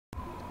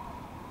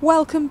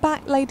Welcome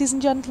back, ladies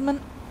and gentlemen.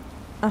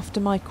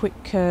 After my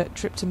quick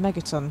trip to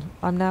Megaton,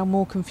 I'm now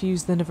more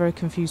confused than a very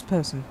confused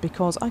person,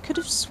 because I could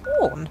have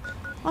sworn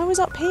I was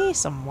up here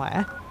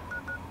somewhere,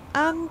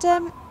 and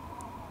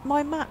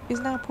my map is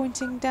now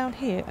pointing down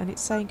here, and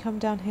it's saying come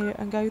down here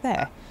and go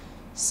there.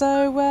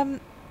 So,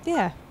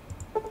 yeah,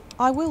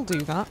 I will do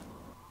that.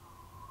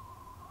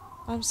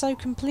 I'm so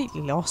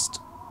completely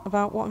lost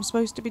about what I'm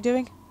supposed to be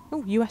doing.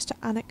 Oh, US to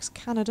annex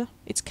Canada.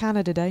 It's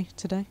Canada Day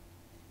today,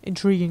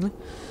 intriguingly.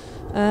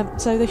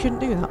 So they shouldn't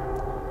do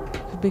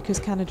that, because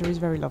Canada is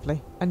very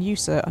lovely. And you,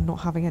 sir, are not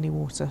having any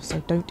water,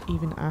 so don't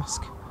even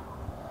ask.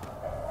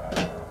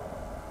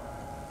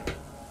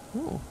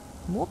 Oh,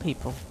 more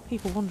people.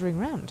 People wandering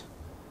around.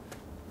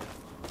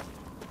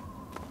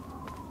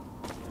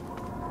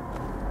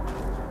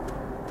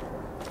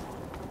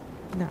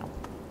 Now,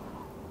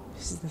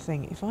 this is the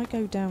thing. If I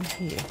go down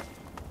here,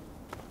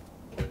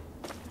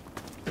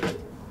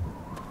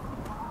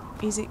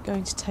 is it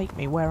going to take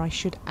me where I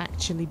should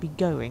actually be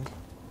going?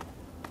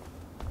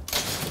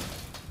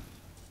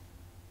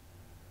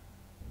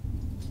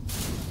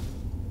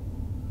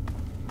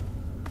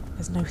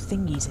 There's no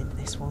thingies in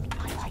this one.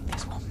 I like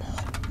this one more.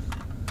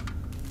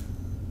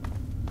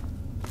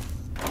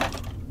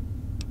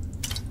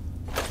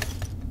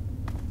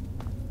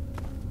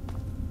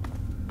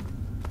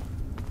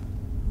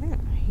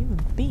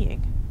 Human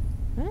being.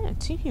 Oh,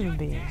 two human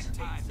beings.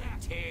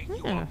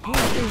 Human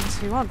beings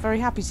who aren't very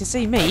happy to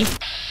see me.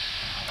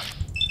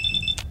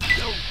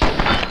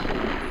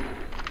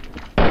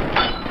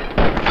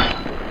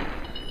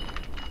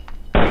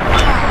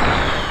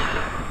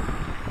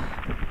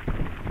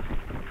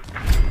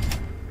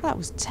 That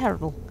was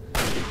terrible.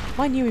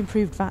 My new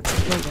improved VATS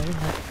is great though,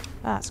 isn't it?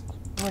 That's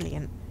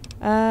brilliant.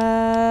 No,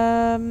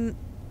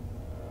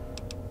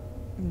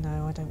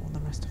 I don't want the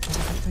rest of it, I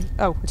don't think.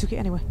 Oh, I took it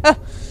anyway. Ah!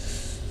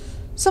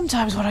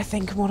 Sometimes what I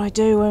think and what I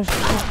do are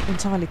not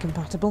entirely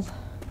compatible.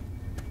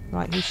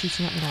 Right, who's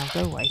shooting at me now?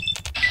 Go away.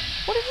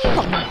 What have you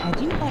got in your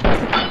head? You look like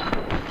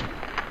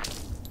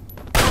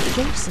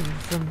Jason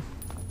from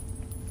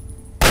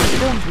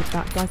films with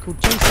that guy called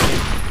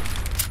Jason.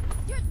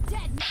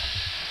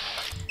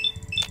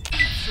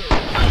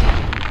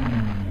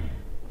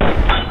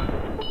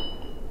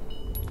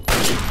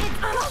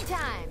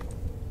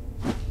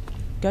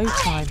 Go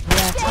time.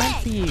 Yeah,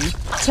 time for you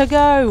to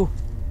go.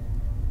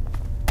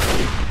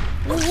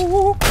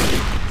 Ooh.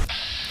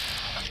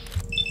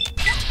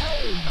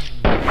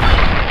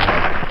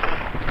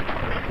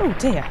 Oh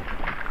dear.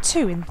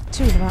 Two in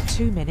about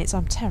 2 minutes.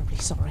 I'm terribly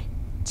sorry.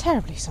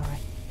 Terribly sorry.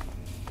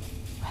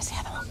 Where's the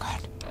other one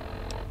gone?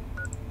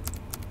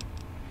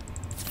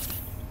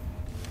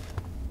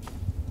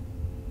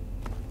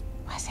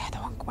 Where's the other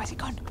one? Where's it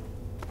gone?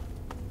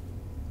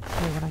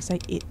 Yeah, when I say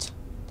it,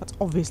 that's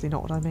obviously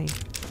not what I mean.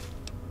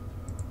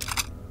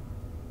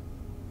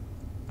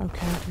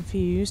 Okay, I'm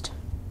confused.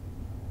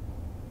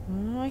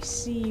 Oh, I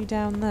see you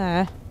down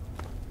there.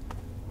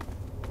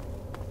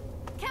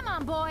 Come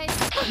on, boys.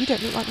 You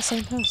don't look like the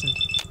same person.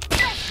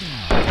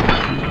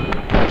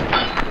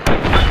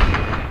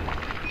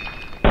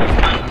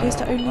 There appears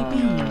to only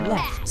be you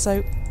left, so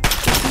if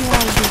you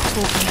are here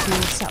talking to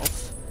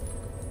yourself,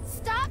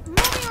 Stop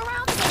moving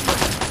around so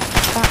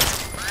much.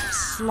 that's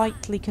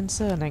slightly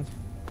concerning.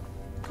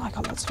 God, I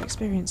got lots of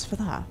experience for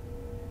that.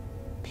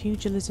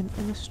 Pugilism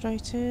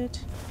illustrated.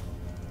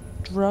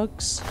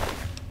 Drugs.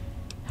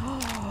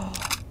 Oh,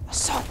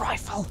 assault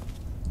rifle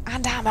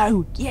and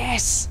ammo.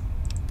 Yes,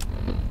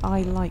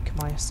 I like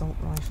my assault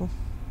rifle.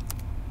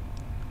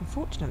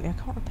 Unfortunately, I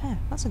can't repair.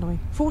 That's annoying.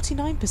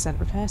 49%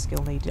 repair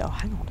skill needed. Oh,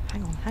 hang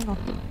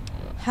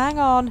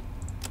on.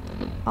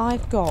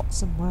 I've got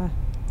somewhere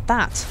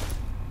that.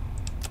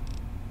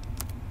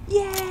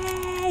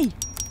 Yay!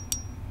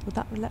 Would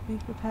that let me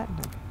repair?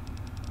 No.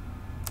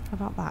 How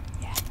about that?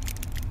 Yeah.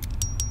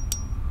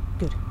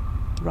 Good.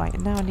 Right,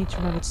 and now I need to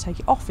remember to take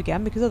it off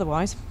again, because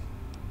otherwise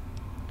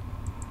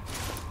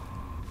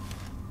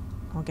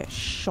I'll get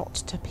shot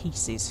to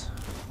pieces.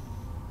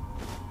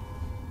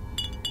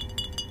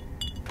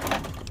 They've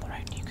got their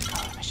own new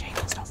controller machine,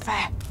 that's not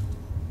fair.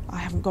 I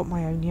haven't got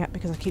my own yet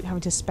because I keep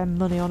having to spend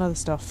money on other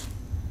stuff.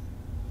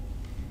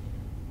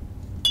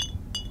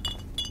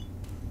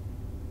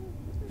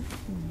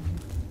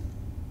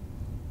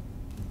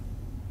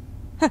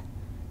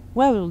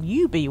 Where will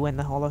you be when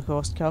the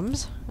Holocaust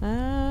comes?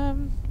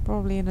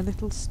 Probably in a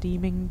little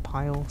steaming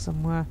pile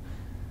somewhere.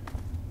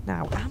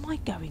 Now, am I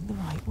going the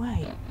right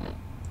way?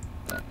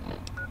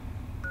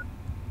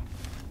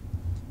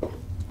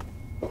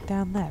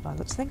 Down there by the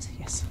looks of things?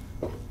 Yes.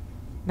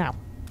 Now,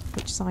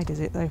 which side is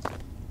it though?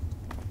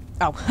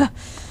 Oh,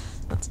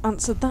 let's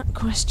answer that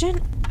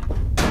question.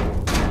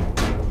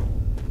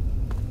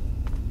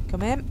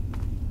 Come in.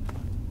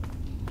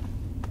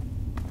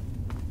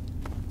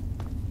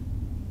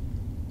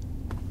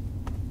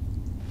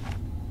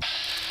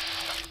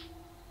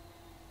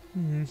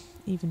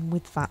 Even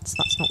with VATS,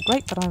 that's not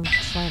great, but I'm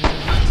trying to do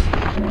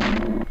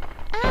that.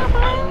 Ow,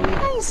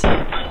 my eyes! I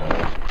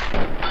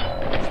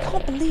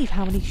can't believe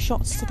how many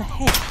shots to the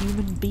head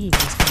human beings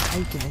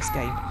can take in this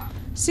game.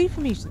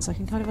 Super mutants I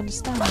can kind of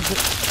understand, but...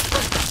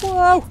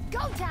 Whoa! Go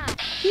time.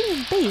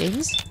 Human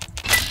beings?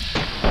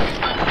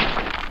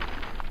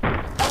 Oh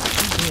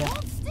dear.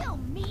 Hold still,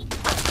 meat.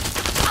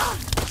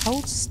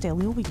 Hold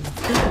still, you'll be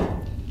lucky.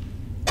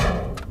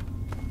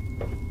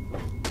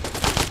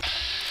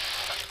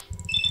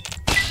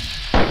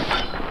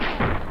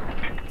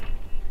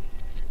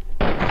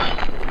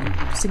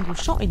 Single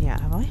shot in yet,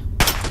 have I?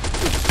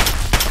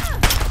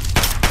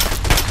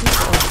 This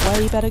is a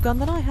way better gun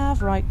than I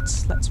have. Right,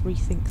 let's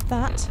rethink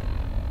that.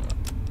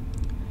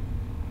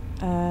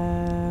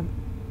 I'm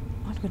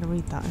going to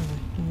read that anyway.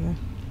 There we go.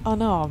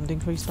 Unarmed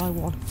increased by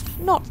 1.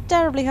 Not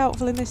terribly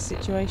helpful in this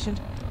situation.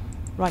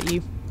 Right,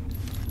 you.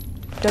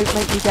 Don't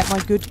make me get my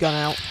good gun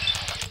out.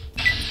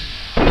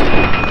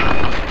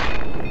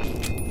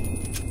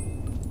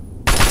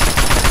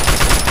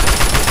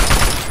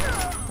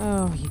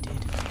 Oh, you did.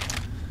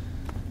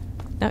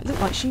 Now, it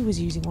looked like she was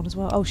using one as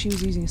well. Oh, she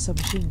was using a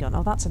submachine gun.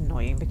 Oh, that's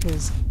annoying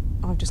because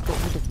I've just got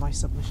rid of my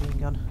submachine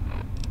gun.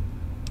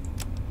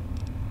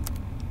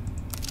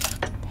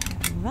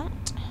 Repair that.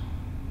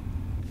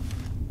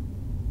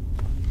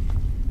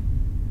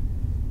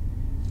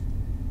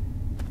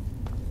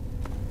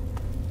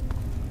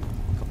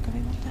 What's got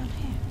going on down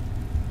here?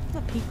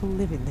 Well, people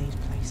live in these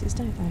places,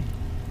 don't they?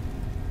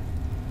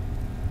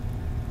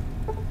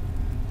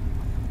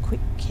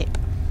 Quick kip.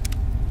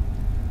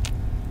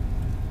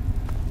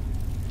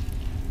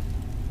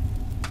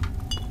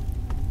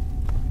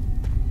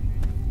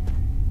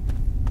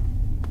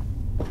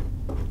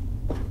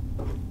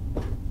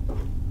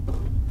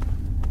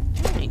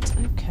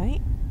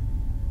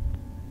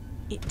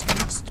 It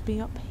must be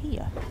up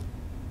here.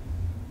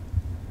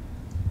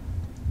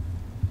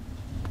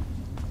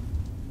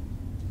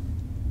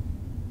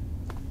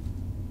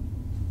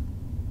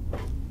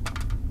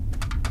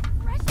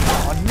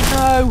 Oh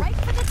no! Right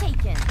for the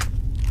taking.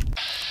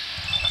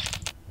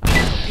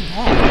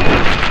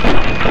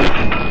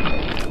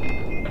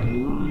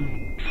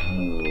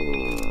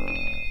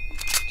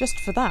 Just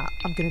for that,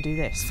 I'm going to do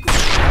this.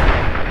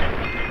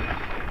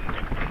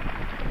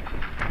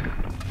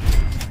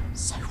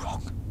 So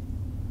wrong.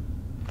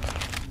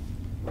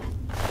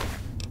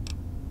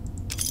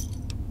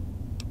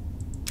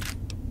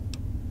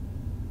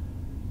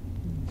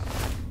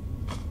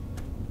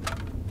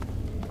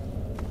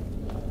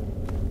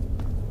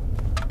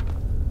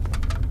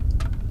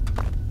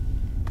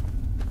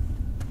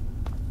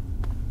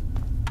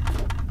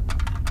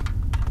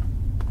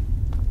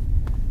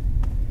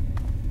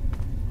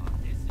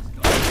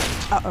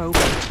 Uh-oh.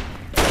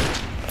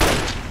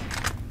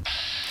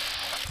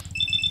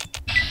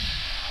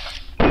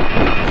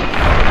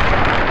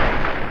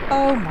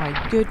 Oh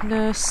my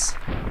goodness.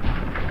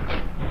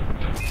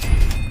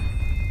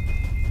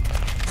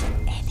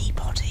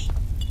 Anybody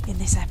in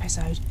this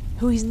episode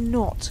who is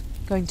not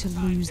going to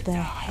lose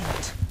their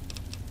head?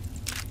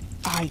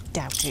 I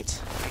doubt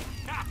it.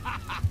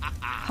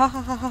 Ha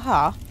ha ha ha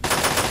ha.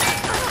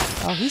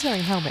 Oh, he's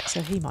wearing a helmet,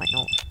 so he might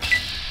not.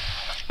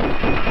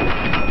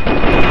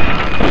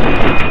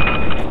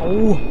 Oh!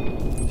 Oh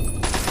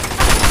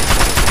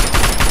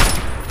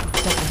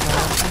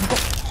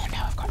no,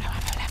 I've got no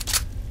ammo left.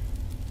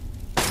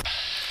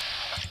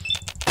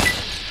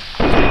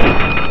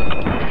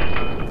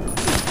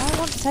 I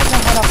want to take my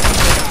head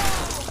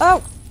off.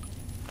 Oh!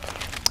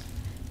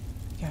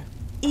 Go.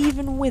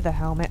 Even with a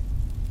helmet.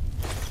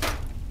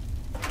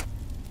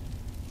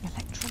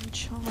 Electron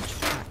charge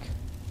pack.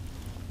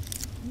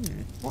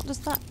 What does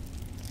that...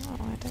 Oh,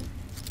 I don't...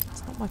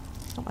 It's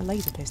not my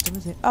laser pistol,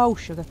 is it? Oh,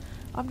 sugar.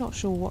 I'm not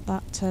sure what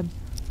that,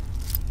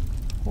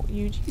 what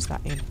you'd use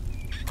that in.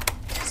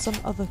 Some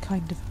other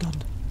kind of gun.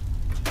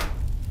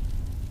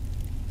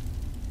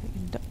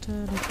 Inductor...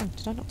 No, oh,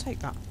 did I not take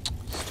that?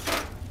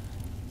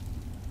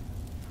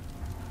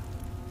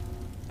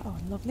 Oh,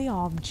 a lovely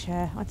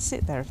armchair. I'd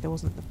sit there if there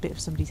wasn't a bit of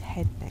somebody's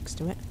head next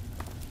to it.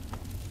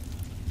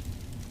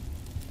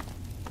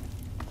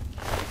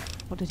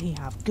 What did he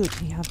have? Good,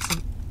 he had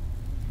some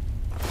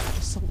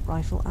assault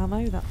rifle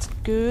ammo. That's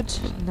good.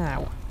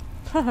 Now,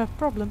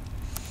 problem.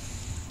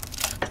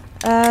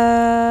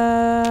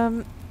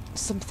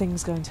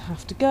 Something's going to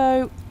have to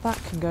go.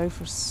 That can go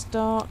for a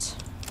start.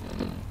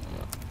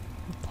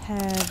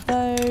 Repair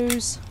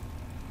those.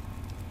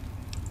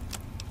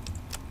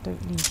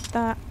 Don't need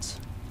that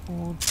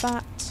or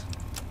that.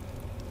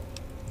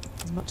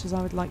 As much as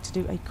I would like to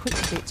do a quick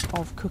bit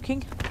of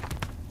cooking,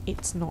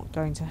 it's not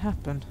going to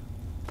happen.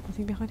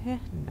 Anything behind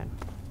here? No.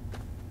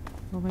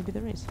 Or maybe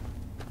there is.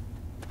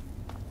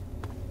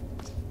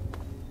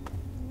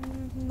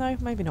 No,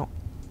 maybe not.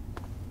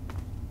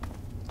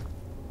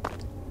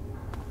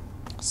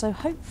 So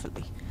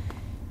hopefully,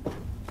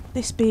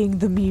 this being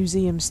the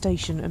museum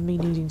station and me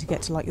needing to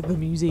get to like the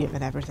museum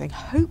and everything,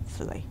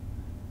 hopefully,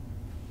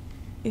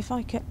 if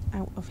I get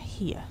out of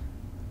here,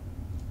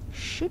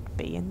 should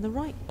be in the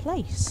right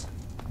place.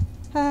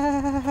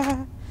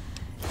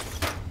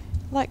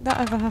 Like that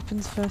ever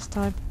happens first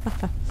time.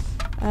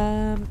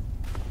 Ugh.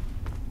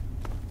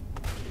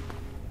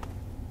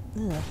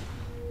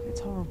 It's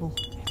horrible.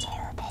 It's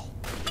horrible.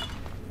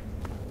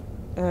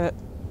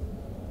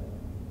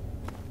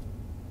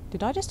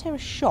 Did I just hear a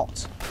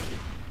shot?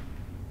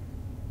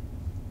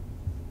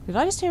 Did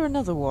I just hear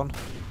another one?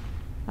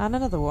 And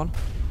another one?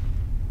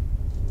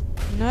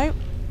 No.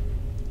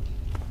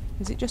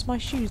 Is it just my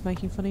shoes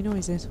making funny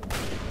noises?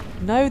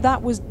 No,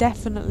 that was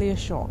definitely a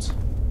shot.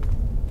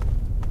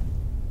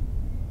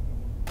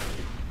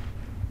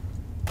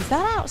 Is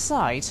that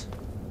outside?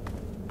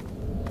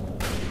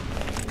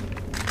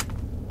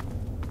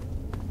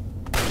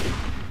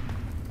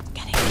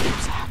 Getting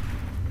closer.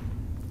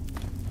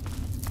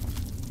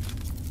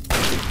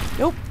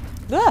 Nope.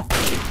 Ah!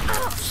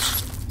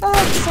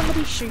 Oh,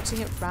 somebody's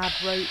shooting at rad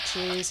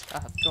roaches.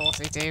 Of course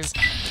it is.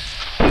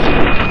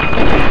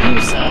 You,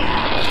 sir,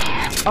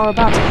 are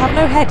about to have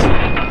no head.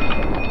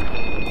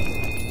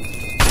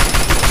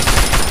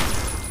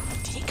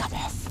 Did it come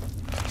off?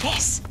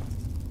 Yes.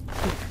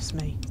 Goodness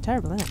me. It's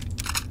terrible, isn't it?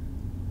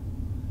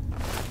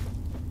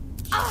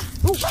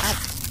 Ooh,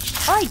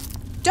 I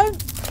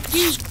don't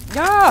use...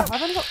 Ah!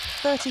 I've only got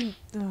 13...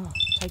 Oh,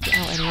 take it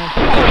out anyway.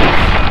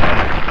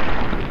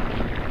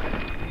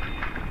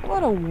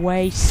 What a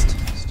waste.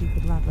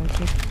 Stupid rad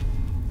roaches.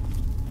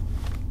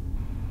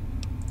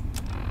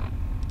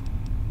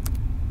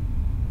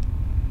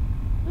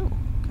 Oh,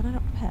 can I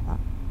not repair that?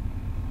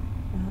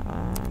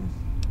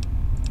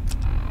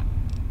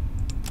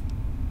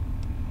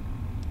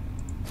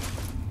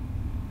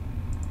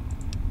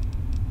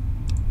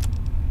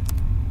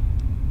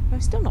 Can I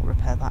still not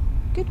repair that?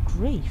 Good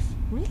grief.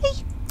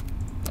 Really?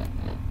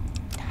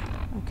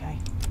 Okay.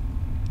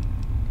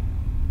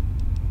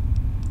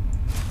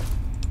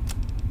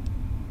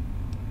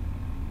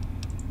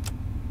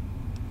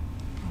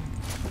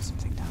 Put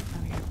something down.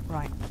 There we go.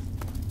 Right.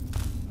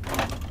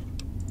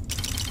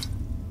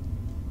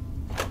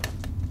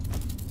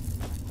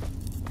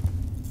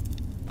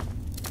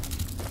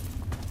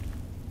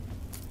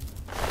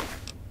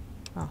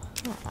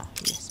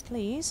 Yes,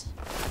 please.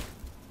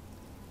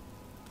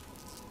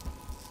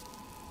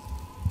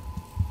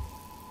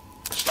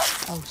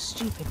 Oh,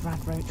 stupid rad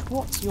roach,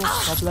 what's your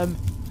problem?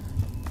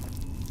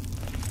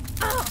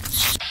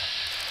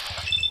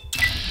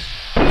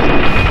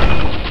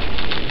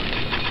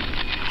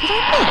 Did I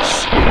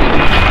miss?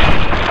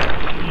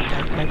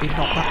 Okay, maybe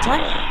not that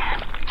time.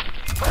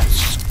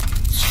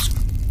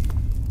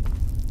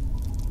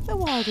 The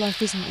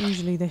wildlife isn't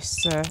usually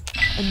this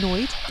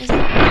annoyed, is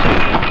it?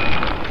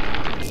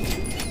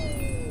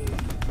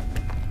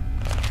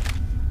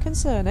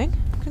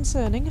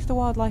 Concerning if the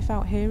wildlife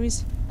out here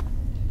is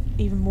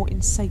even more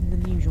insane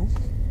than usual.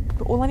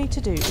 But all I need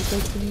to do is go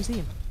to the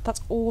museum.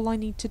 That's all I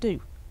need to do.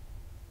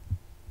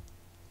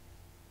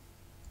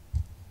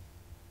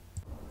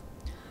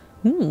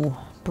 Ooh,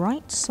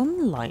 bright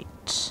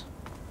sunlight.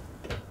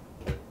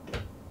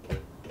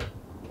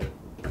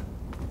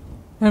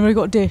 Anybody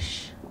got a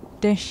dish?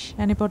 Dish?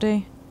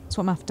 Anybody? That's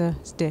what I'm after.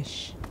 It's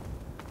dish.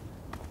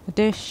 A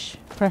dish,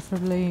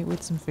 preferably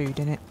with some food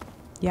in it.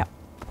 Yep.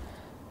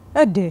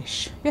 A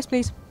dish. Yes,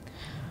 please.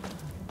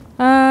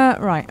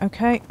 Right,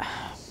 okay.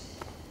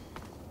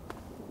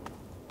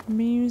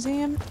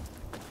 Museum.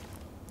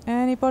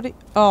 Anybody?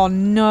 Oh,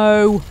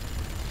 no.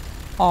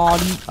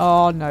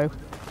 Oh, no.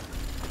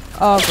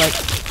 Oh, great.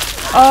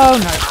 Oh,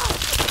 no.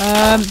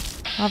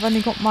 I've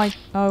only got my...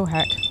 Oh,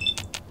 heck.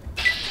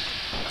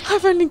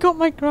 I've only got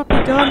my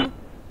crappy gun.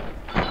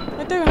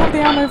 I don't have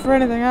the ammo for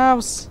anything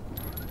else.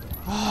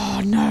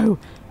 Oh, no.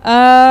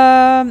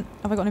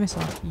 Have I got any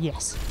missile?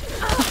 Yes.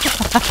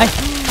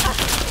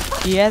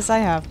 Yes, I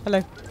have.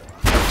 Hello.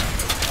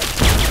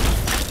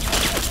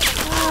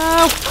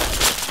 Ow.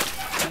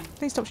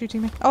 Please stop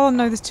shooting me. Oh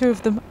no, there's two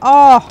of them.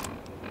 Oh!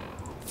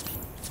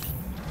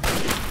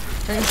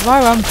 It's so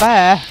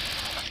unfair.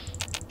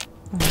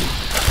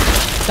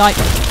 Die.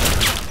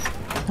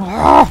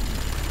 Oh.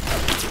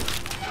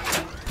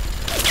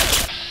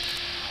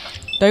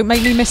 Don't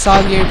make me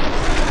missile you.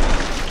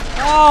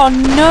 Oh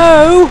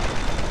no!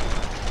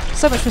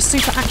 So much for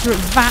super accurate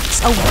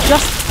VATS. Oh,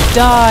 just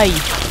die.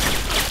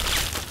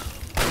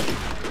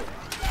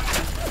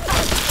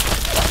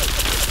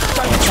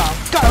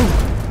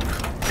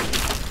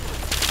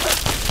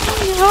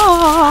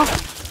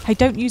 Hey,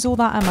 don't use all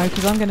that ammo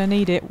because I'm going to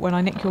need it when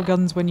I nick your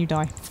guns when you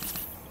die.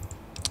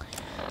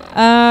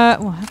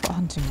 Well, I've got a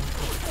hunting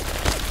rifle.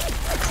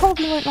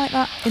 Probably won't like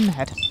that in the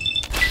head.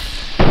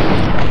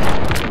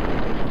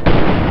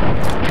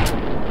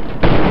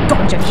 Go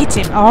on, Jenny, hit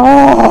him!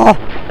 Oh!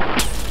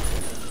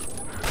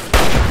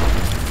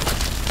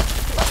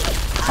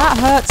 That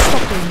hurts.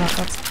 Stop doing that.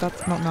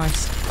 That's not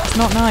nice. It's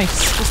not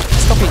nice. Just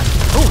stop it.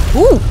 Oh,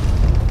 ooh!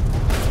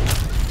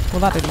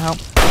 Well, that didn't help.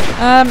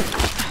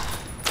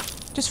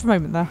 Just for a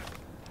moment there.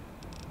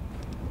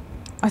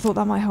 I thought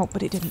that might help,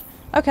 but it didn't.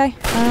 Okay,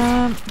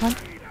 fine.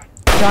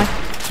 Die.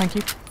 Thank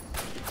you.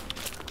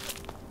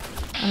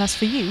 And as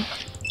for you,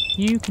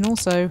 you can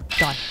also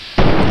die.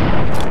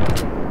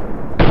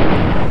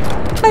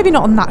 Maybe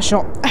not on that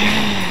shot.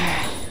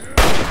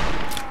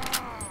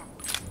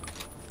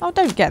 Oh,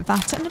 don't get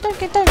that. No, don't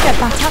get that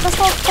out. That's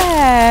not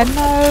fair.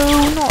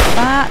 No, not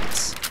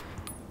that.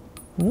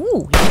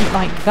 Ooh, he didn't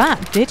like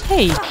that, did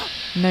he?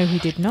 No, he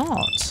did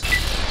not.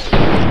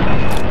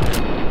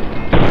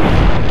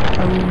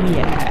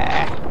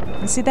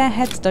 See, their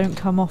heads don't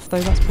come off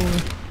though, that's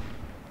boring.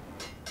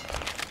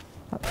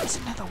 There's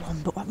another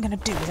one, but what I'm going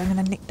to do is I'm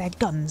going to nick their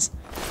guns.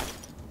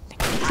 Nick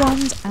the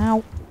guns,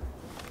 ow.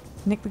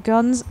 Nick the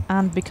guns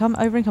and become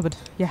over-encumbered.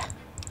 Yeah,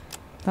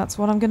 that's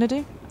what I'm going to do.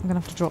 I'm going to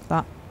have to drop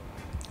that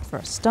for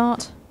a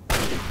start.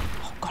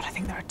 Oh god, I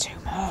think there are 2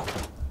 more.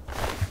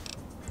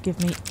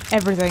 Give me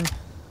everything.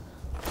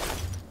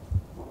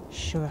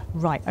 Sure.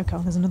 Right, okay,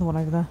 there's another one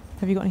over there.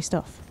 Have you got any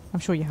stuff? I'm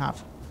sure you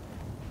have.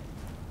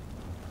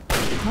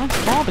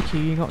 Nice barbecue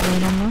you got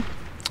going on there.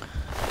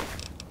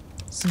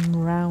 Some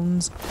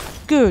rounds.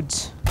 Good.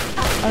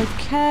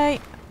 Okay.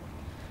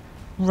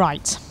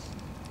 Right.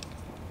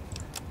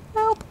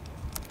 Help.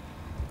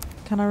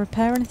 Can I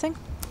repair anything?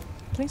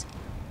 Please?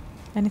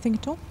 Anything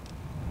at all?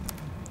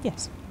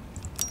 Yes.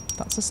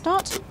 That's a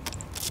start.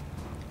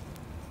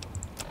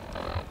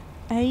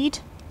 Aid.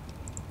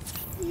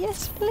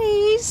 Yes,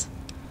 please.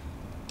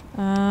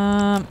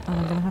 And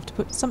I'm going to have to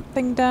put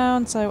something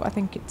down, so I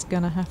think it's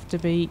going to have to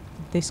be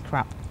this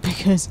crap,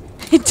 because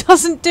it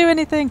doesn't do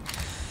anything.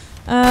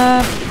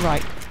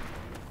 Right.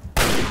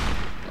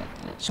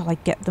 Shall I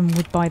get them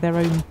by their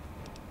own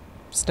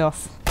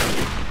stuff?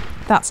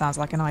 That sounds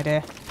like an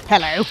idea.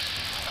 Hello.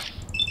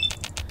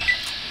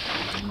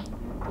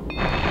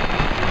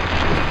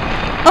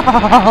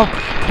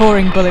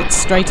 Pouring bullets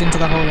straight into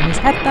the hole in his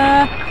head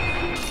there.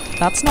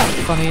 That's not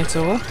funny at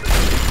all.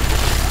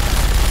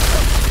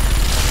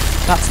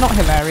 That's not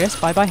hilarious.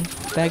 Bye bye.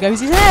 There goes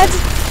his head.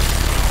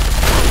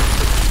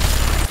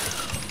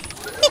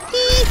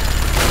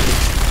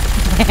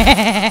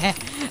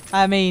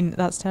 I mean,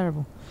 that's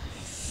terrible.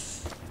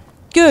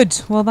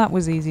 Good. Well, that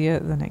was easier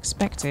than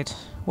expected.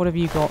 What have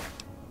you got?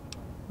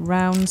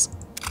 Rounds.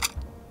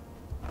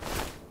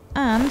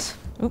 And...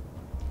 oh,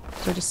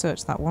 so I just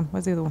searched that one.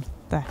 Where's the other one?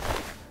 There.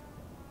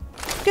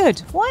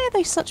 Good. Why are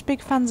they such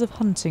big fans of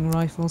hunting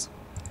rifles?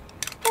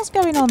 What's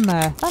going on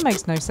there? That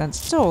makes no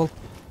sense at all.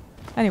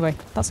 Anyway,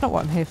 that's not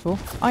what I'm here for.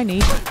 I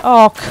need...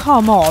 oh,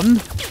 come on!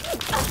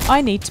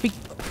 I need to be...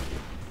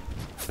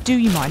 do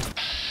you mind?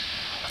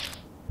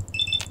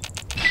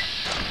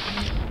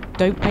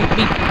 Don't make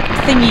me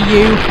thingy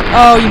you!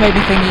 Oh, you made me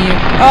thingy you.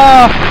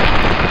 Oh!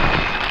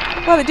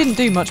 Well, it didn't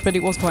do much, but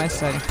it was quite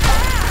entertaining.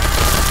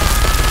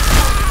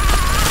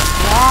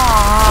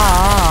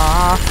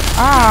 Ah!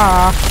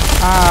 Ah!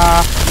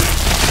 Ah!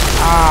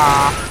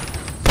 Ah!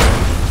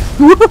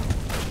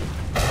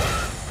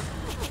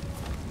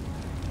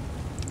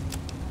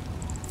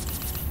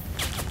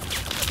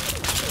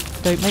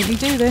 Don't make me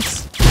do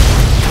this.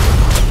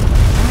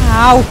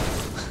 Ow!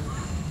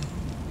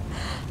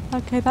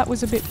 Okay, that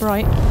was a bit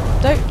bright.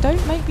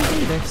 Don't make me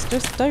do this.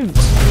 Just don't.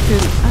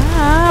 Because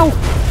ow!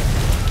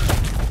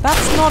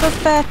 That's not a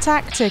fair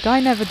tactic. I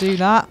never do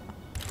that.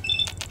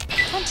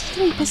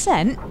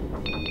 23%?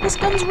 This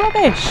gun's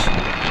rubbish.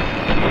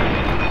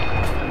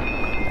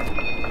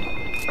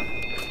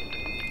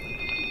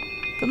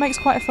 But makes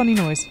quite a funny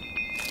noise.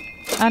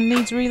 And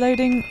needs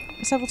reloading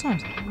several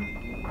times.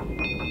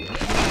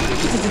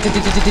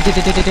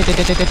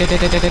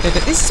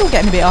 This is all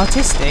getting a bit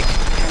artistic.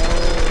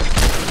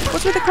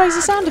 What's with the crazy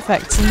sound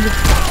effects and the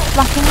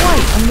black and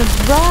white and the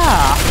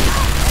rah?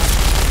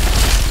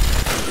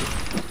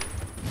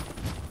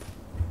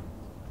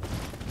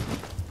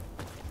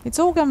 It's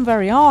all gone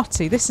very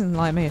arty. This isn't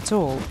like me at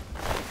all.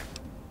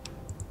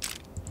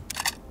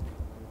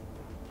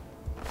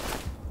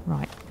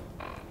 Right.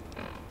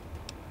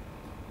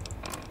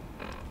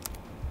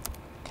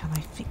 Can I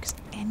fix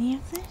any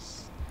of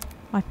this?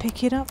 I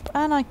pick it up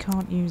and I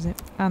can't use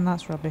it. And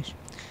that's rubbish.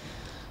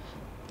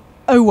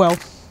 Oh well.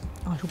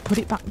 I shall put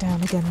it back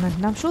down again then.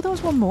 Now I'm sure there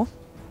was one more.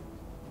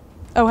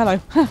 Oh, hello.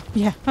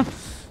 Yeah.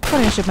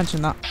 Funny I should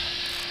mention that.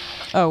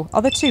 Oh,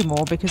 are there 2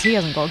 more? Because he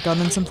hasn't got a gun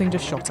and something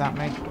just shot at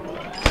me.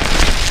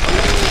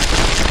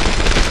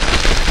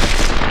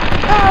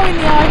 Oh, in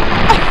the eye!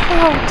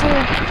 Oh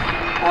dear.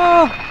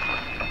 Oh,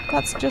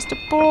 that's just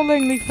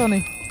appallingly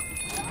funny.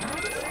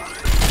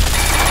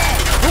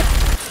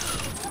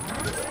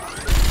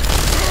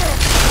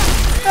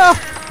 Oh.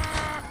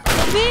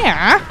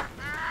 Yeah.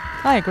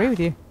 I agree with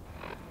you.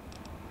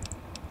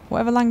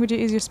 Whatever language it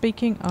is you're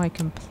speaking, I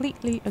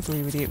completely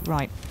agree with you.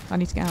 Right, I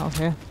need to get out of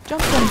here.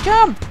 Jump then,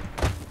 jump!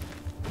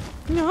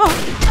 No.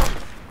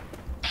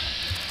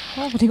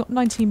 Well, I've only got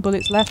 19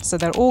 bullets left, so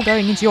they're all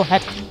going into your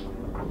head.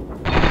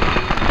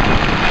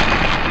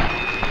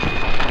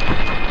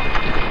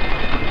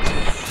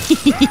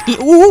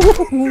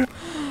 Ooh.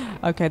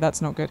 Okay,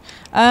 that's not good.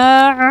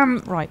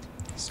 Right.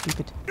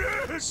 Stupid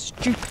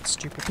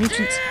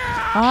mutants.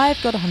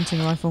 I've got a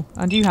hunting rifle,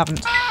 and you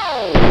haven't.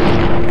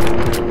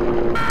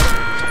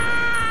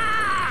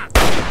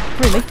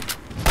 Really?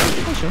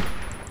 Are you sure?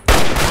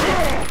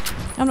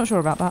 I'm not sure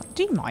about that.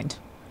 Do you mind?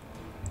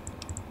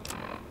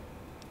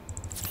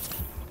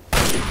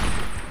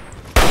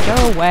 Go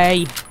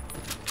away.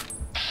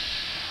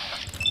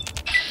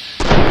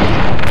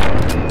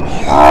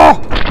 Oh!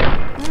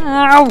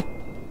 Ow!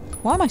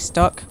 Why am I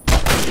stuck?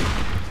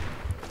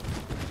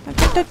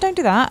 Don't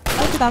do that.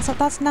 Don't do that.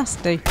 That's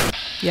nasty.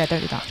 Yeah,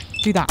 don't do that.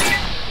 Do that.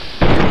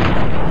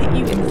 Hit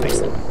you in the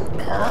face.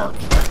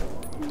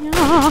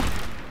 Yeah.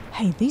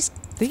 Hey, these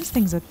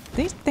things are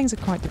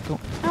quite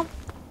difficult. Ow.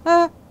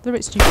 The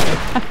Ritz Studio.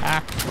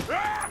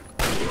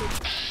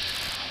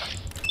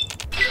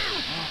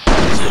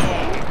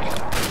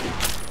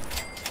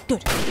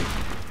 Good.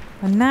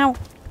 And now,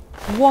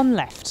 one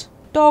left.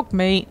 Dog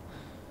meat.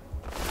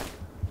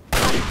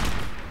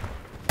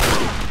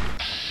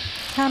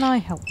 Can I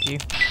help you?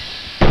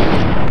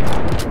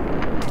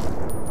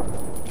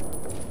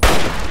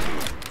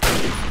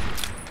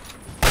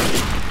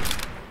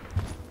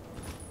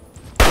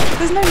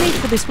 There's no need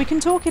for this. We can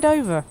talk it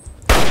over.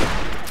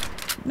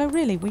 No,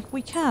 really,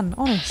 we can.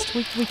 Honest,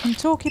 we can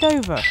talk it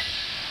over.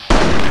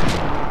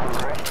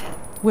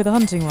 With a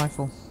hunting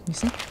rifle, you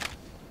see?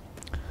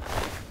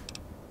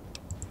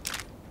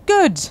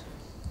 Good!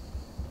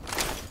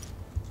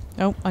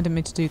 Oh, I didn't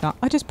mean to do that.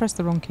 I just pressed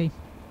the wrong key.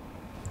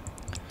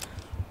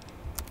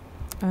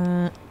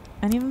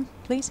 Any of them,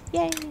 please?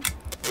 Yay!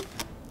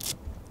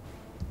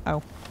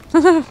 Oh.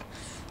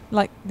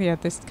 Like, yeah,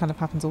 this kind of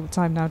happens all the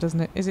time now, doesn't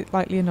it? Is it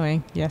lightly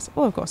annoying? Yes.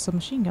 Oh, I've got a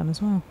submachine gun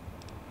as well.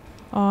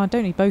 Oh, I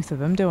don't need both of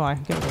them, do I?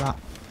 Get rid of that.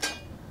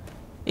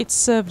 It's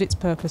served its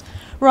purpose.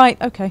 Right,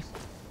 okay.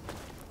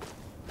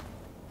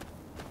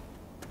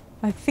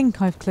 I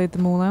think I've cleared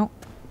them all out.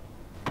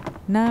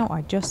 Now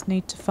I just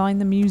need to find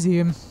the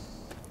museum.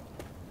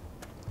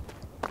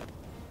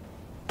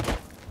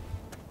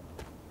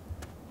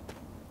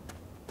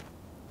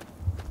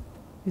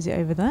 Is it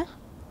over there?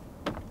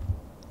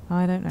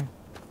 I don't know.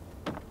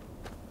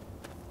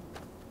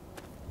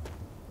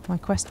 My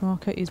quest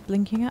marker is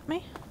blinking at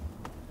me.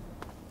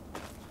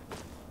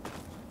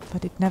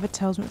 But it never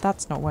tells me...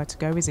 That's not where to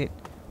go, is it?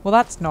 Well,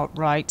 that's not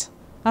right.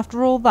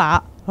 After all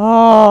that...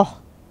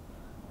 Oh!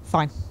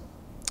 Fine.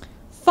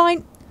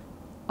 Fine.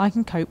 I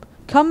can cope.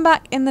 Come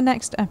back in the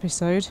next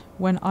episode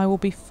when I will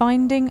be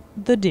finding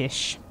the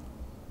dish.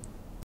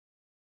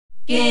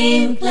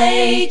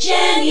 Gameplay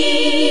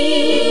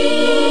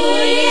Jenny!